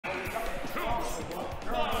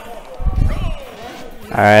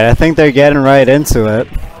Alright, I think they're getting right into it.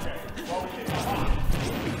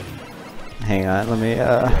 Hang on, let me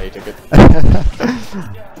Yeah, you took it.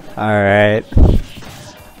 Alright.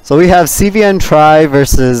 So we have CVN Try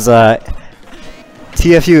versus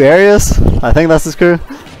TFU Aerious. I think that's his crew.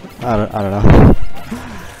 I don't know.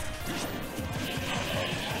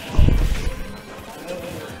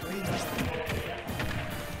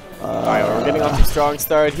 Alright, we're getting off to a strong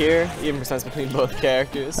start here. Even percents between both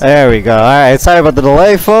characters. There we go. Alright, sorry about the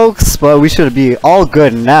delay, folks, but we should be all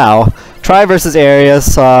good now. Try versus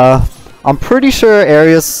Aerious. I'm pretty sure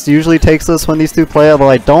Aerious usually takes this when these two play, although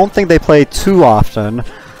I don't think they play too often.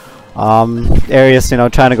 Aerious, you know,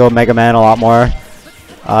 trying to go Mega Man a lot more.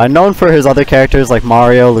 Known for his other characters like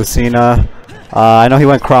Mario, Lucina. I know he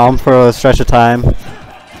went Crom for a stretch of time.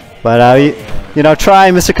 But you know,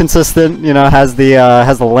 Try Mr. Consistent. You know, has the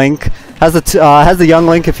Link, has the young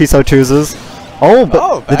Link if he so chooses. Oh,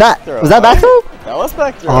 but was that back throw? That was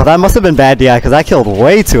back throw. Oh, that must have been bad DI because I killed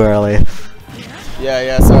way too early.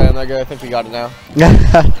 Yeah, sorry, I'm not good. I think we got it now.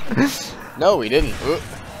 No, we didn't. Ooh.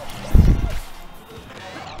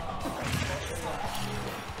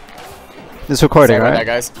 It's recording, sorry right? about that,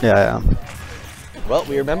 guys. Yeah. Well,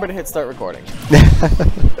 we remember to hit start recording.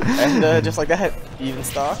 And just like that, even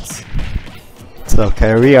stocks. It's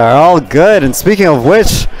okay, we are all good. And speaking of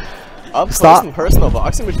which, up close and personal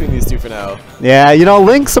boxing between these two for now. Yeah, you know,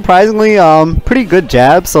 Link surprisingly pretty good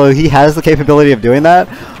jab, so he has the capability of doing that.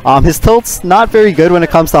 His tilt's not very good when it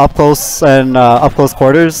comes to up close and up close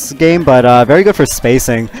quarters game, but very good for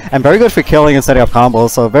spacing and very good for killing and setting up combos.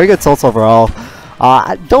 So very good tilts overall.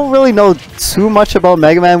 I don't really know too much about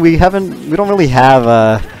Mega Man. We don't really have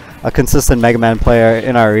a consistent Mega Man player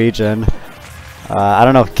in our region. I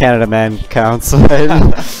don't know if Canada Man counts.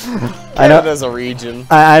 Canada's a region.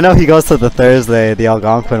 I know he goes to the Thursday, the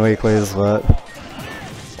Algonquin Weeklies, but...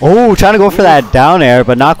 Oh, trying to go for that down air,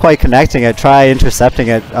 but not quite connecting it. Try intercepting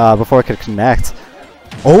it before it could connect.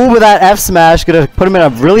 Oh, with that F smash, gonna put him in a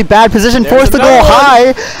really bad position, forced to go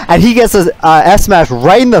high, and he gets a F smash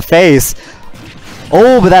right in the face.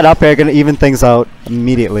 Oh, but that up air gonna even things out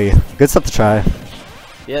immediately. Good stuff to Try.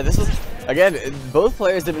 Yeah, this was... Again, both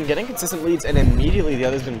players have been getting consistent leads, and immediately the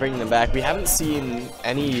other's been bringing them back. We haven't seen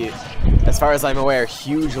any, as far as I'm aware,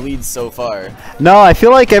 huge leads so far. No, I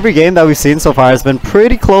feel like every game that we've seen so far has been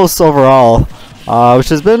pretty close overall, which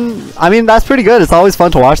has been, I mean, that's pretty good. It's always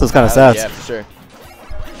fun to watch those kind of sets. Yeah, for sure.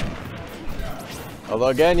 Although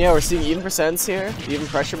again, yeah, we're seeing even percents here, even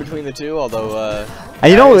pressure between the two, although... and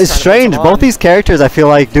you know, it's strange, both these characters I feel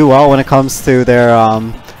like do well when it comes to their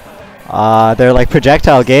like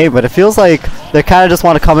projectile game, but it feels like they kind of just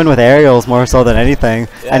want to come in with aerials more so than anything,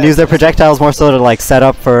 and use their projectiles more so to like set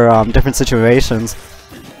up for different situations.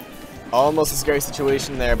 Almost a scary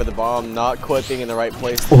situation there, but the bomb not quite being in the right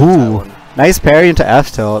place. Ooh, nice parry into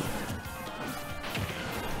F tilt.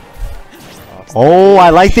 Oh,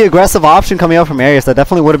 I like the aggressive option coming out from Aerious. That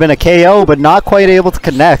definitely would have been a KO, but not quite able to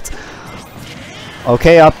connect.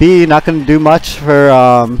 Okay, up B, not going to do much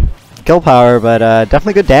for kill power, but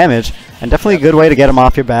definitely good damage, and definitely a good way to get him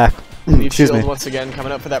off your back. Excuse me. Once again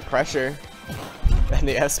coming up for that pressure, and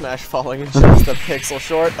the S smash falling just a pixel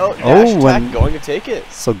short. Oh, dash attack going to take it.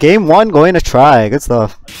 So game one going to Try. Good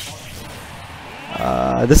stuff.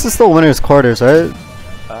 This is still winners quarters, right?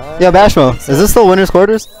 Yeah, Bashmo. Is this still winners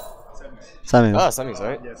quarters? Semis. Oh, semis,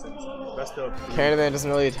 right? Yeah, semis. Canada Man doesn't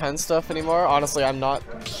really attend stuff anymore. Honestly, I'm not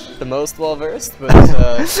the most well versed, but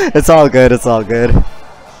it's all good. It's all good.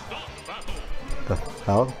 The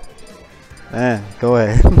hell? Man, go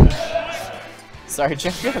away. Sorry,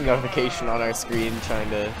 Jeff, we have a notification on our screen trying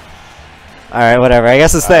to... Alright, whatever. I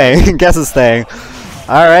guess it's staying. Guess it's staying.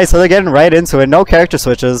 Alright, so they're getting right into it. No character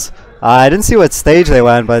switches. I didn't see what stage they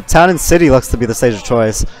went, but Town and City looks to be the stage of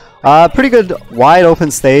choice. Pretty good wide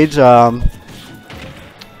open stage. I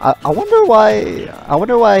wonder why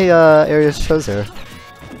Aerious chose here.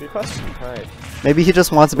 Good question. Alright. Maybe he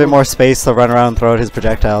just wants a bit more space to run around and throw out his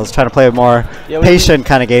projectiles, trying to play a more patient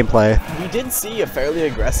kind of gameplay. We did see a fairly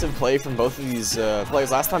aggressive play from both of these players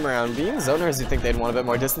last time around. Being zoners, you'd think they'd want a bit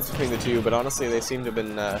more distance between the two, but honestly, they seem to have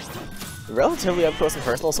been relatively up close and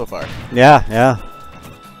personal so far. Yeah, yeah.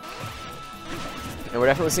 And we're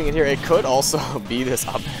definitely seeing it here. It could also be this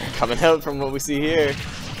up coming out from what we see here.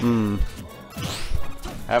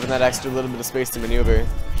 Having that extra little bit of space to maneuver.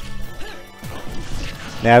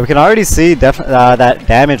 Yeah, we can already see that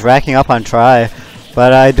damage racking up on Try,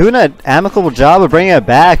 but doing an amicable job of bringing it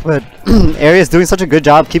back. But Aerious doing such a good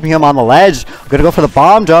job keeping him on the ledge. Gonna go for the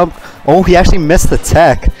bomb jump. Oh, he actually missed the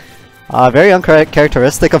tech. Very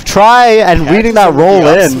uncharacteristic of Try and reading that roll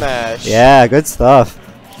in. Smash. Yeah, good stuff.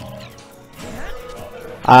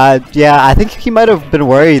 Yeah, I think he might have been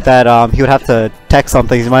worried that he would have to tech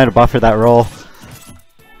something. He might have buffered that roll.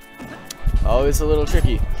 Always a little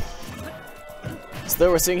tricky.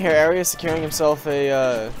 Still, we're seeing here Aerious securing himself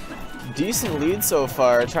a decent lead so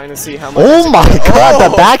far, trying to see how much. Oh my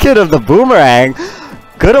god, the back hit of the boomerang.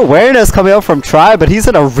 Good awareness coming out from Tri, but he's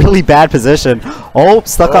in a really bad position. Oh,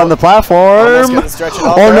 stuck on the platform.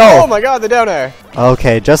 Oh no. Oh my god, the down air.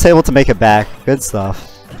 Okay, just able to make it back. Good stuff.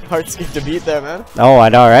 Hard skip to beat there, man. Oh, I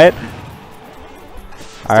know, right?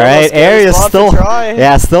 Alright, Aerious still,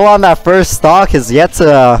 yeah, still on that first stock, has yet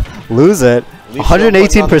to lose it.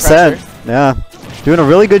 118%. Yeah, doing a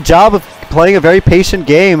really good job of playing a very patient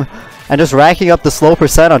game and just racking up the slow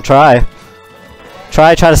percent on Try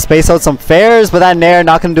to space out some fares, but that Nair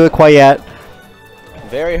not going to do it quite yet.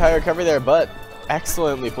 Very high recovery there, but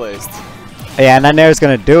excellently placed. Yeah, and that Nair is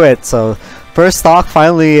going to do it, so first stock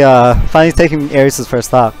finally taking Aerius' first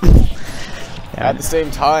stock. Yeah. At the same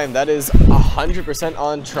time, that is 100%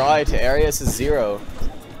 on Try to Aerius' 0.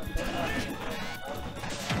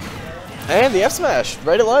 And the F smash,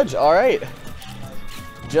 right at ledge, alright.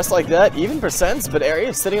 Just like that, even percents, but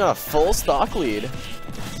Aerius sitting on a full stock lead.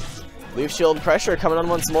 Leaf shield pressure coming on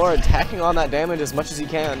once more, attacking on that damage as much as he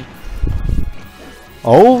can.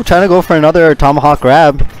 Oh, trying to go for another tomahawk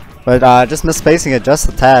grab, but just misspacing it just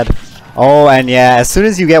a tad. Oh, and yeah, as soon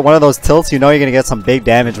as you get one of those tilts, you know you're going to get some big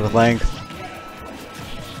damage with length.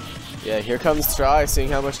 Yeah, here comes Try, seeing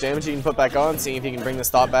how much damage he can put back on, seeing if he can bring the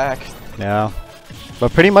stop back. Yeah,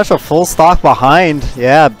 but pretty much a full stock behind,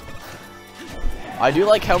 yeah. I do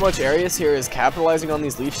like how much Aerius here is capitalizing on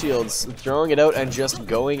these leaf shields, throwing it out and just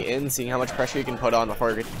going in, seeing how much pressure he can put on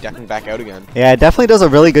before decking back out again. Yeah, it definitely does a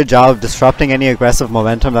really good job of disrupting any aggressive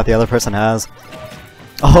momentum that the other person has.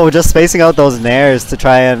 Oh, just spacing out those nairs to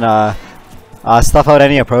try and stuff out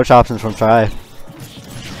any approach options from Try.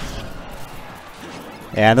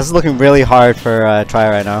 Yeah, and this is looking really hard for Try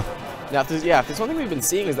right now. Now, if there's one thing we've been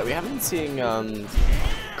seeing is that we haven't been seeing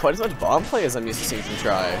quite as much bomb play as I'm used to seeing from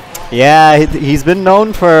Try. Yeah, he's been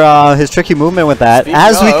known for his tricky movement with that,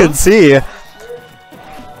 as we can see.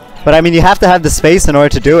 But I mean, you have to have the space in order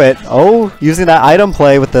to do it. Oh, using that item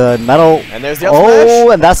play with the metal. And there's the up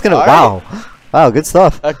smash. And that's gonna wow, good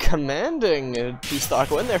stuff. A commanding 2-stock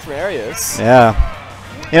win there from Aerius. Yeah.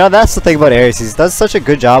 You know, that's the thing about Aerius. He does such a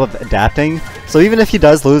good job of adapting. So even if he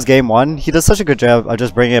does lose game 1, he does such a good job of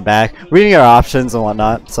just bringing it back, reading our options and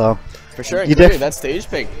whatnot. So for sure, that stage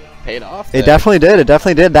pick paid off. It definitely did. It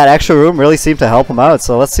definitely did. That extra room really seemed to help him out.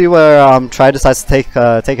 So let's see where Try decides to take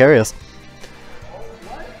Aerius.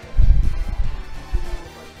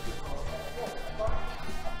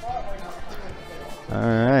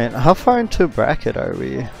 Alright, how far into bracket are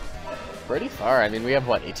we? Pretty far. I mean, we have,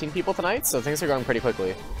 what, 18 people tonight? So things are going pretty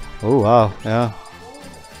quickly. Oh, wow, yeah.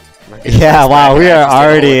 Yeah, wow, we are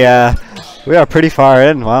already, we are pretty far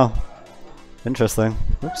in, wow. Interesting.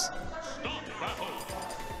 Oops.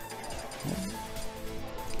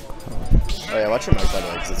 Oh yeah, watch your mic by the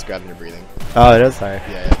way, because it's grabbing your breathing. Oh, it is? Sorry.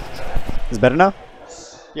 Yeah. Is it better now?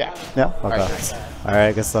 Yeah. Yeah? Okay. Alright, nice.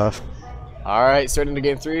 Alright, good stuff. Alright, starting to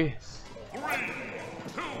game 3.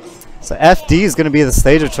 So FD is going to be the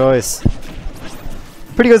stage of choice.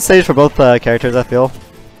 Pretty good stage for both characters, I feel.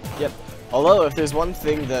 Yep. Although, if there's one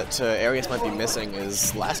thing that Aerius might be missing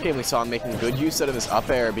is last game we saw him making good use out of his up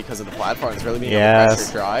air because of the platforms, really being able to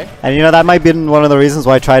pressure Try. And you know, that might be one of the reasons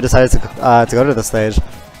why Try decided to go to the stage.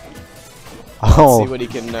 Oh. Let's see what he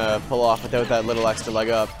can pull off without that little extra leg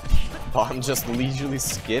up. Bomb just leisurely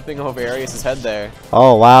skipping over Aerius' head there.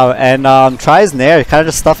 Oh, wow. And Try's Nair kind of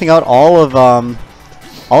just stuffing out all of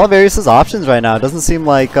Aerius' options right now. It doesn't seem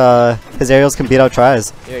like his aerials can beat out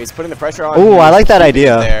Try's. Yeah, he's putting the pressure on. Ooh, I like that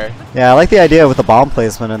idea. Yeah, I like the idea with the bomb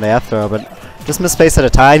placement and the F throw, but just misspaced it a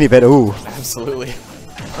tiny bit. Ooh. Absolutely.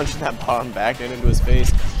 Punching that bomb back into his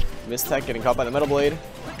face. Mistech getting caught by the metal blade.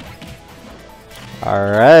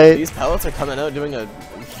 Alright. These pellets are coming out doing a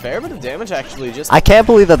fair bit of damage actually. Just I can't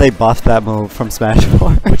believe that they buffed that move from Smash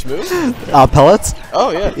 4. Which move? Pellets.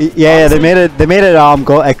 Oh yeah. Yeah, they made it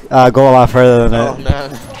go a lot further than it. Oh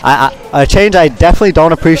man. A change I definitely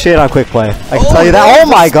don't appreciate on quick play. I can tell you that. Oh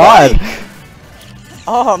my god.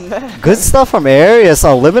 Oh man. Good stuff from Aerius,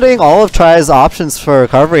 limiting all of Try's options for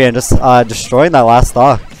recovery and just destroying that last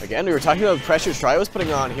stock. Again, we were talking about the pressure Try was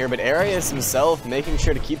putting on here, but Aerius himself making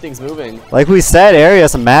sure to keep things moving. Like we said,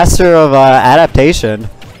 Aerius, a master of adaptation.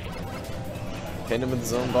 Pinned him with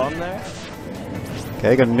his own bomb there.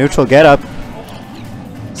 Okay, got a neutral get up.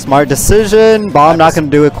 Smart decision. Bomb not going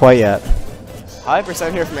to do it quite yet. High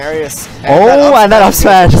percent here from Aerius. And that up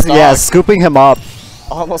smash. Yeah, scooping him up.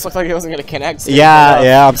 Almost looked like he wasn't going to connect.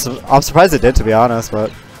 Yeah, I'm surprised it did, to be honest,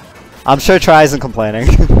 but I'm sure Try isn't complaining.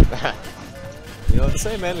 You know what to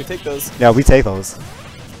say, man. We take those. Yeah, we take those.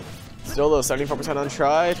 Still though, 74% on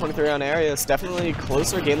Try, 23 on Aerious. Definitely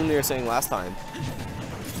closer game than we were saying last time.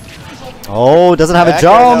 Oh, doesn't have a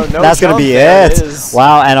jump. No That's going to be there it.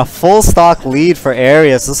 Wow, and a full stock lead for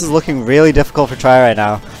Aerious. This is looking really difficult for Try right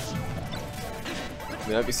now.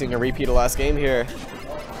 We might be seeing a repeat of last game here.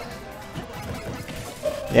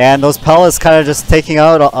 Yeah, and those pellets kind of just taking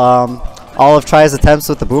out all of Try's attempts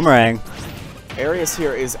with the boomerang. Aerious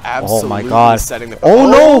here is absolutely oh my god. setting the... Oh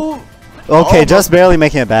no! Okay, just barely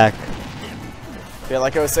making it back. Yeah,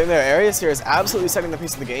 like I was saying there, Aerious here is absolutely setting the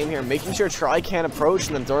pace of the game here, making sure Try can't approach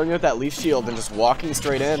and then throwing out that leaf shield and just walking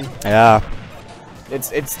straight in. Yeah.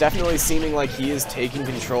 It's definitely seeming like he is taking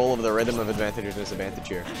control of the rhythm of advantage or disadvantage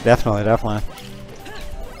here. Definitely, definitely.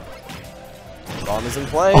 Bomb is in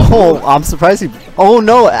play. Oh, I'm surprised he... Oh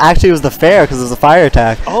no, actually it was the fair because it was a fire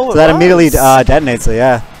attack. Oh, so that immediately detonates it,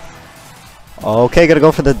 yeah. Okay, gonna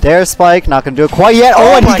go for the dare spike. Not gonna do it quite yet.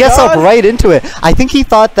 Oh, and he gets up right into it. I think he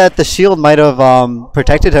thought that the shield might have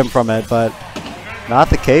protected him from it, but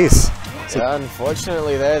not the case. So yeah,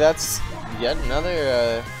 unfortunately there, that's yet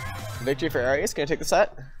another victory for Aerious. Gonna take the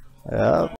set. yeah.